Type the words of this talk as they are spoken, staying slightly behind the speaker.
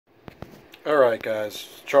Alright guys,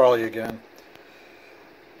 Charlie again.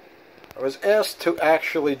 I was asked to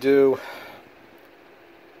actually do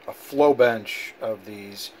a flow bench of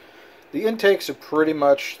these. The intakes are pretty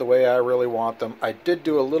much the way I really want them. I did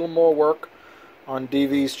do a little more work on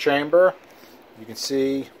DV's chamber. You can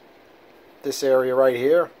see this area right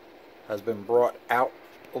here has been brought out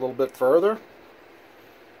a little bit further.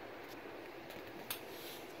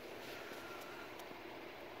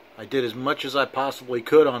 I did as much as I possibly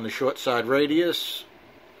could on the short side radius.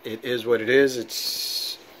 It is what it is.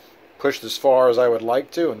 It's pushed as far as I would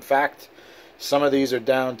like to. In fact, some of these are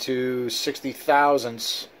down to 60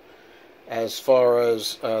 thousandths as far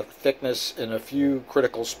as thickness in a few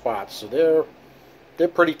critical spots. So they're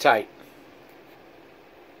pretty tight.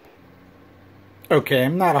 Okay,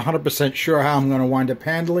 I'm not 100% sure how I'm going to wind up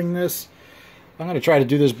handling this. I'm going to try to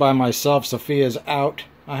do this by myself. Sophia's out.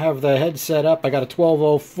 I have the head set up. I got a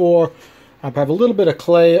 1204. I have a little bit of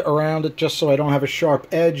clay around it just so I don't have a sharp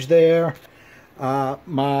edge there.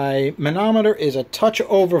 My manometer is a touch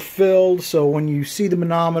overfilled, so when you see the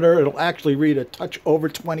manometer, it'll actually read a touch over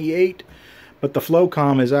 28. But the flow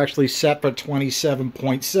com is actually set for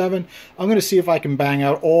 27.7. I'm going to see if I can bang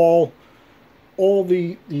out all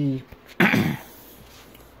the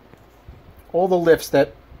all the lifts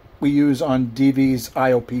that we use on DV's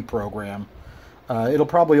IOP program. It'll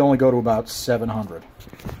probably only go to about 700.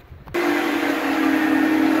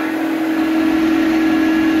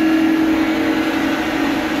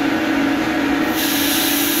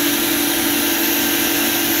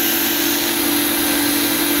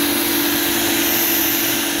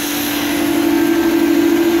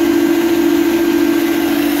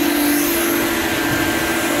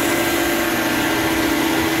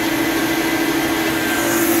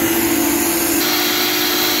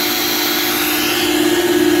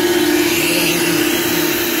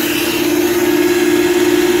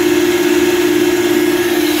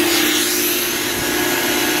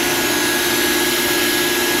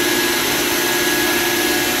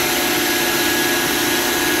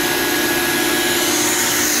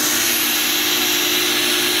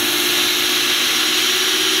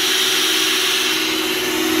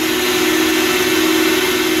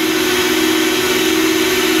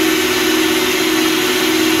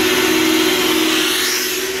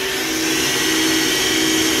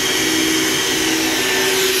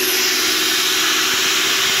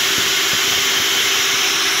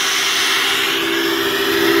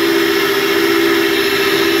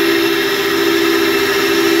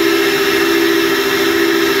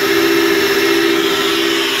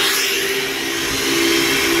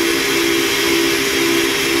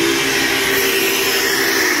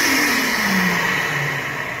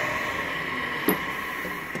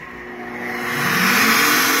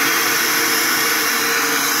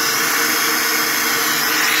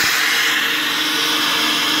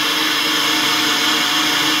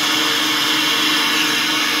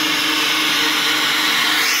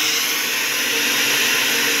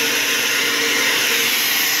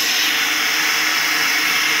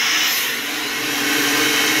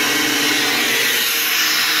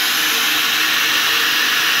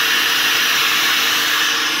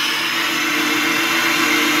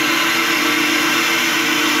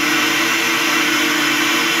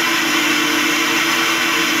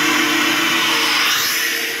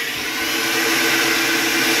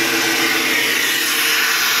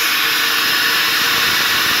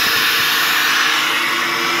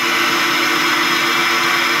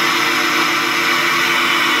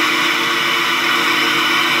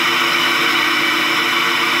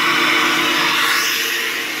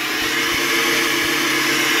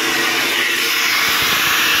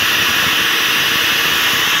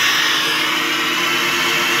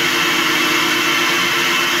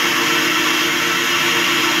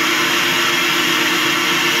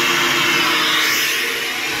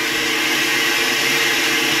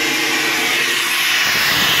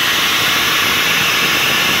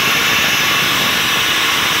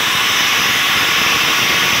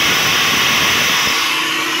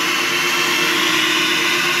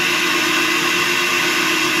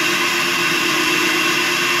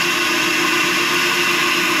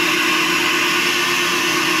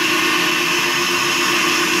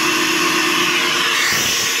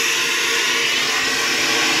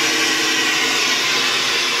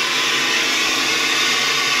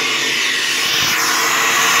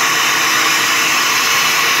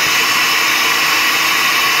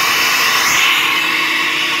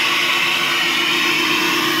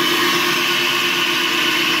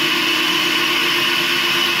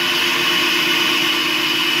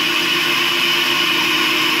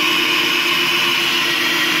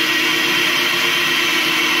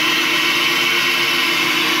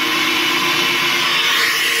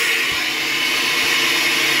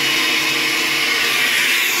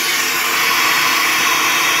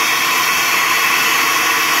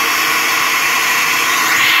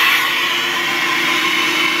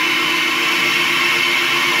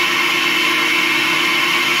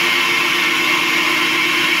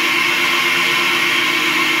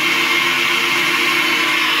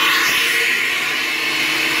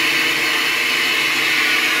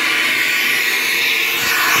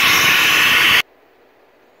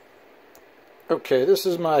 Okay, this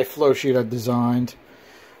is my flow sheet I designed.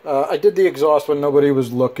 I did the exhaust when nobody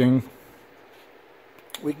was looking.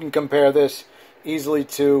 We can compare this easily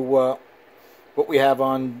to what we have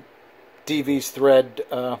on DV's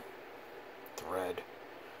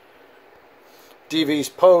DV's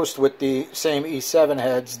post with the same E7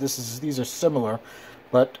 heads. These are similar,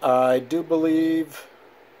 but I do believe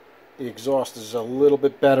the exhaust is a little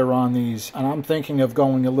bit better on these, and I'm thinking of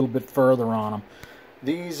going a little bit further on them.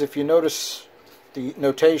 These, if you notice the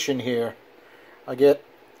notation here, I get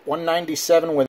 197 with